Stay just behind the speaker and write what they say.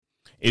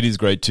It is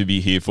great to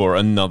be here for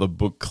another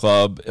book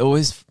club.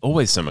 Always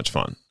so much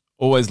fun.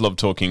 Always love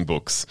talking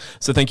books.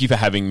 So thank you for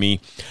having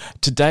me.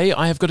 Today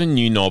I have got a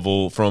new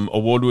novel from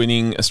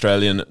award-winning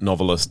Australian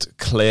novelist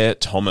Claire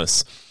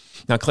Thomas.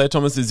 Now, Claire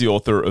Thomas is the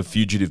author of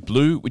Fugitive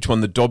Blue, which won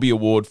the Dobby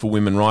Award for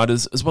Women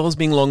Writers, as well as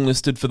being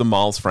longlisted for the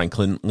Miles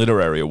Franklin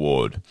Literary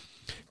Award.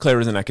 Claire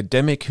is an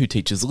academic who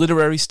teaches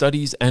literary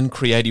studies and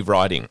creative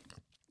writing.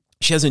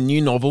 She has a new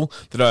novel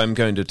that I'm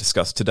going to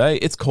discuss today.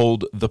 It's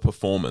called The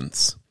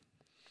Performance.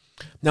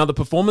 Now, The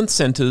Performance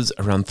centres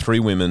around three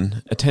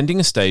women attending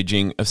a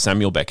staging of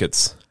Samuel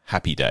Beckett's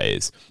Happy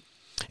Days.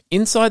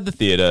 Inside the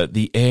theatre,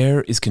 the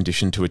air is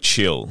conditioned to a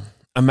chill,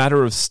 a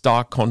matter of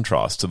stark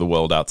contrast to the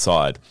world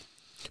outside.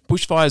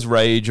 Bushfires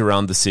rage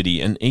around the city,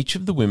 and each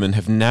of the women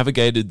have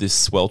navigated this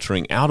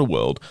sweltering outer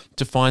world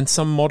to find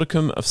some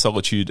modicum of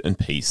solitude and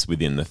peace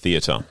within the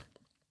theatre.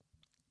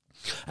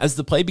 As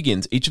the play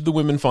begins, each of the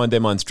women find their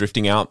minds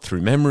drifting out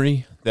through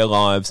memory, their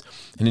lives,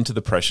 and into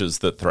the pressures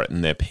that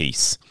threaten their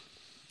peace.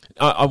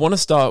 I want to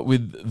start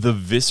with the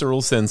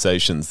visceral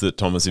sensations that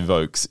Thomas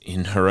evokes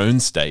in her own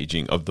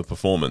staging of The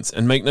Performance.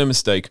 And make no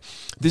mistake,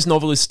 this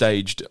novel is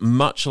staged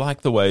much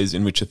like the ways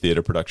in which a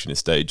theatre production is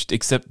staged,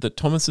 except that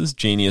Thomas's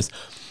genius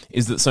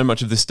is that so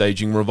much of this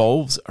staging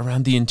revolves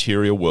around the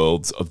interior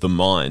worlds of the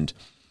mind.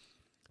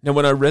 Now,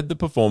 when I read The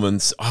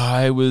Performance,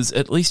 I was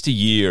at least a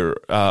year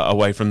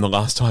away from the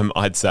last time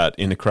I'd sat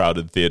in a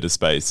crowded theatre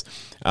space.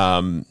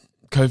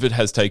 COVID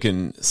has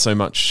taken so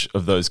much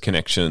of those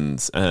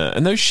connections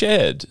and those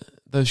shared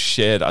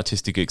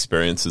artistic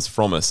experiences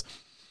from us.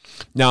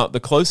 Now,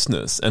 the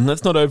closeness, and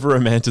let's not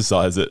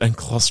over-romanticize it, and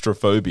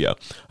claustrophobia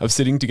of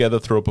sitting together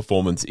through a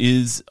performance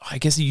is, I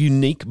guess, a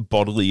unique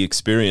bodily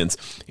experience.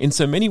 In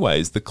so many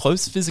ways, the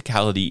close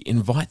physicality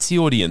invites the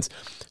audience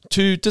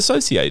to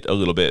dissociate a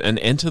little bit and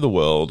enter the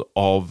world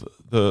of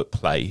the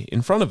play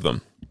in front of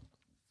them.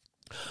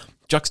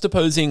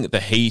 Juxtaposing the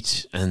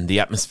heat and the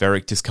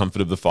atmospheric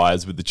discomfort of the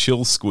fires with the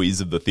chill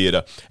squeeze of the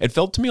theatre, it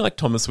felt to me like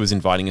Thomas was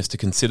inviting us to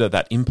consider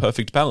that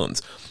imperfect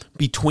balance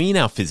between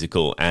our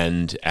physical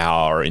and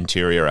our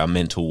interior, our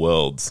mental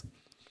worlds.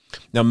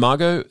 Now,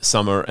 Margot,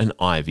 Summer, and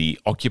Ivy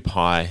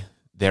occupy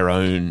their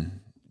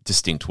own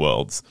distinct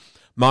worlds.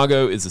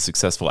 Margot is a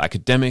successful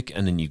academic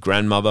and a new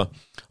grandmother.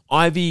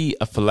 Ivy,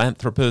 a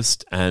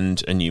philanthropist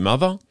and a new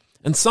mother.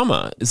 And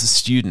Summer is a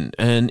student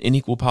and in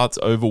equal parts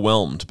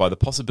overwhelmed by the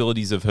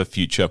possibilities of her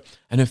future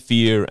and her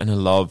fear and her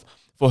love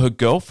for her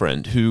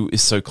girlfriend who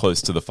is so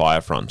close to the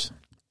firefront.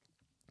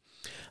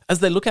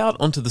 As they look out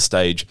onto the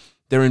stage,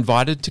 they're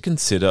invited to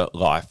consider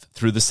life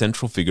through the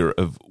central figure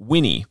of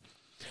Winnie.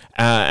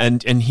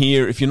 And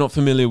here, if you're not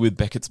familiar with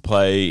Beckett's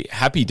play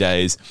Happy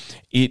Days,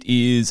 it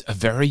is a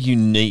very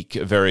unique,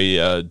 very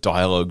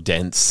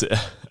dialogue-dense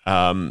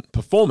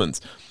performance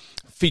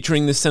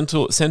featuring the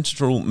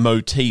central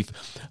motif,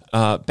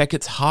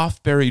 Beckett's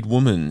half-buried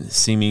woman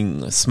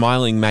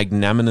smiling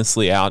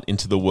magnanimously out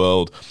into the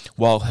world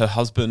while her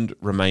husband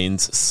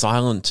remains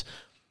silent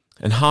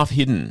and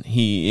half-hidden.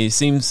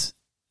 The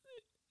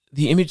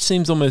image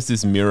seems almost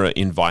this mirror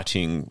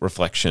inviting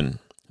reflection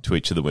to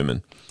each of the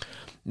women.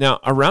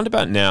 Now, around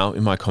about now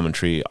in my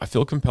commentary, I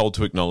feel compelled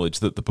to acknowledge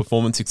that the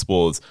performance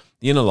explores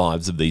the inner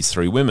lives of these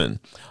three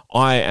women.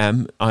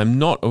 I'm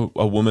not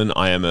a woman,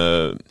 I am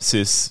a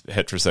cis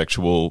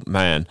heterosexual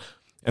man.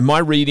 And my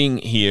reading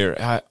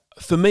here,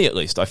 for me at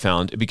least, I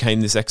found it became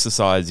this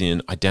exercise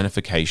in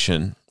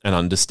identification and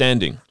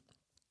understanding.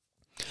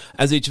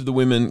 As each of the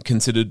women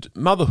considered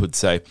motherhood,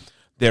 say,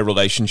 their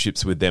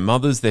relationships with their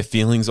mothers, their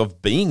feelings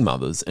of being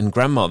mothers and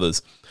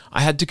grandmothers,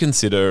 I had to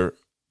consider,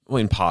 well,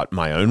 in part,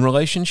 my own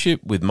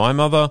relationship with my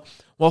mother,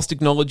 whilst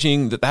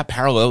acknowledging that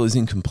parallel is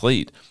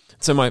incomplete.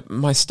 So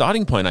my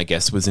starting point, I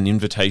guess, was an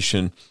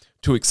invitation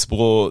to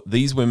explore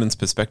these women's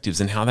perspectives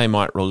and how they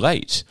might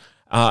relate,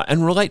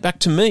 and relate back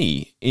to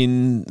me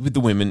with the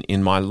women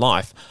in my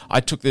life. I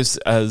took this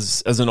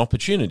as an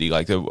opportunity,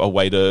 like a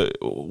way to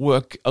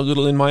work a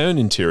little in my own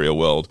interior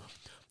world.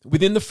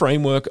 Within the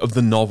framework of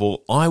the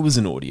novel, I was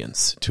an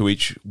audience to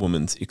each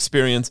woman's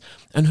experience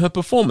and her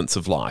performance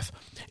of life.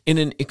 In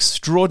an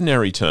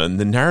extraordinary turn,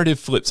 the narrative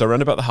flips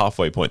around about the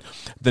halfway point.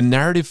 The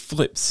narrative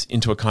flips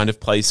into a kind of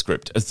play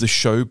script as the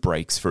show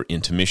breaks for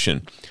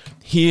intermission.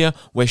 Here,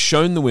 we're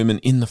shown the women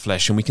in the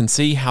flesh, and we can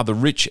see how the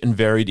rich and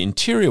varied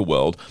interior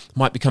world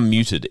might become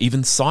muted,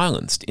 even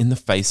silenced, in the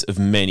face of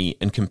many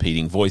and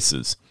competing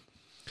voices.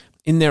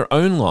 In their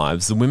own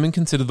lives, the women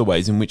consider the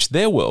ways in which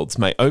their worlds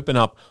may open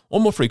up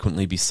or more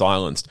frequently be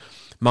silenced.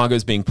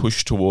 Margot's being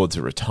pushed towards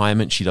a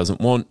retirement she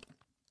doesn't want.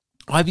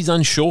 Ivy's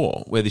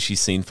unsure whether she's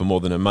seen for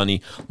more than her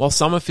money, while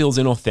Summer feels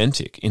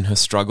inauthentic in her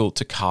struggle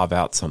to carve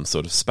out some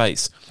sort of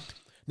space.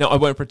 Now, I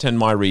won't pretend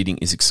my reading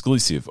is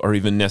exclusive or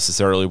even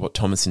necessarily what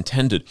Thomas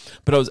intended,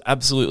 but I was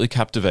absolutely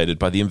captivated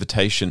by the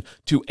invitation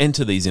to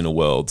enter these inner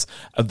worlds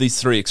of these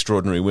three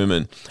extraordinary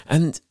women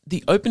and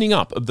the opening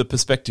up of the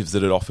perspectives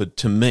that it offered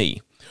to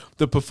me.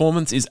 The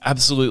Performance is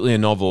absolutely a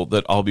novel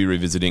that I'll be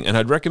revisiting, and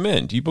I'd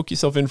recommend you book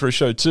yourself in for a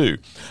show too.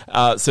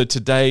 So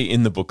today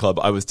in the book club,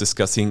 I was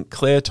discussing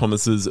Claire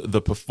Thomas's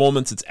The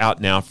Performance. It's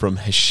out now from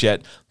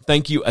Hachette.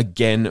 Thank you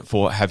again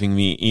for having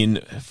me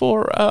in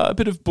for a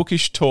bit of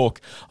bookish talk.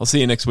 I'll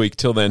see you next week.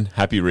 Till then,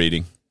 happy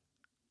reading.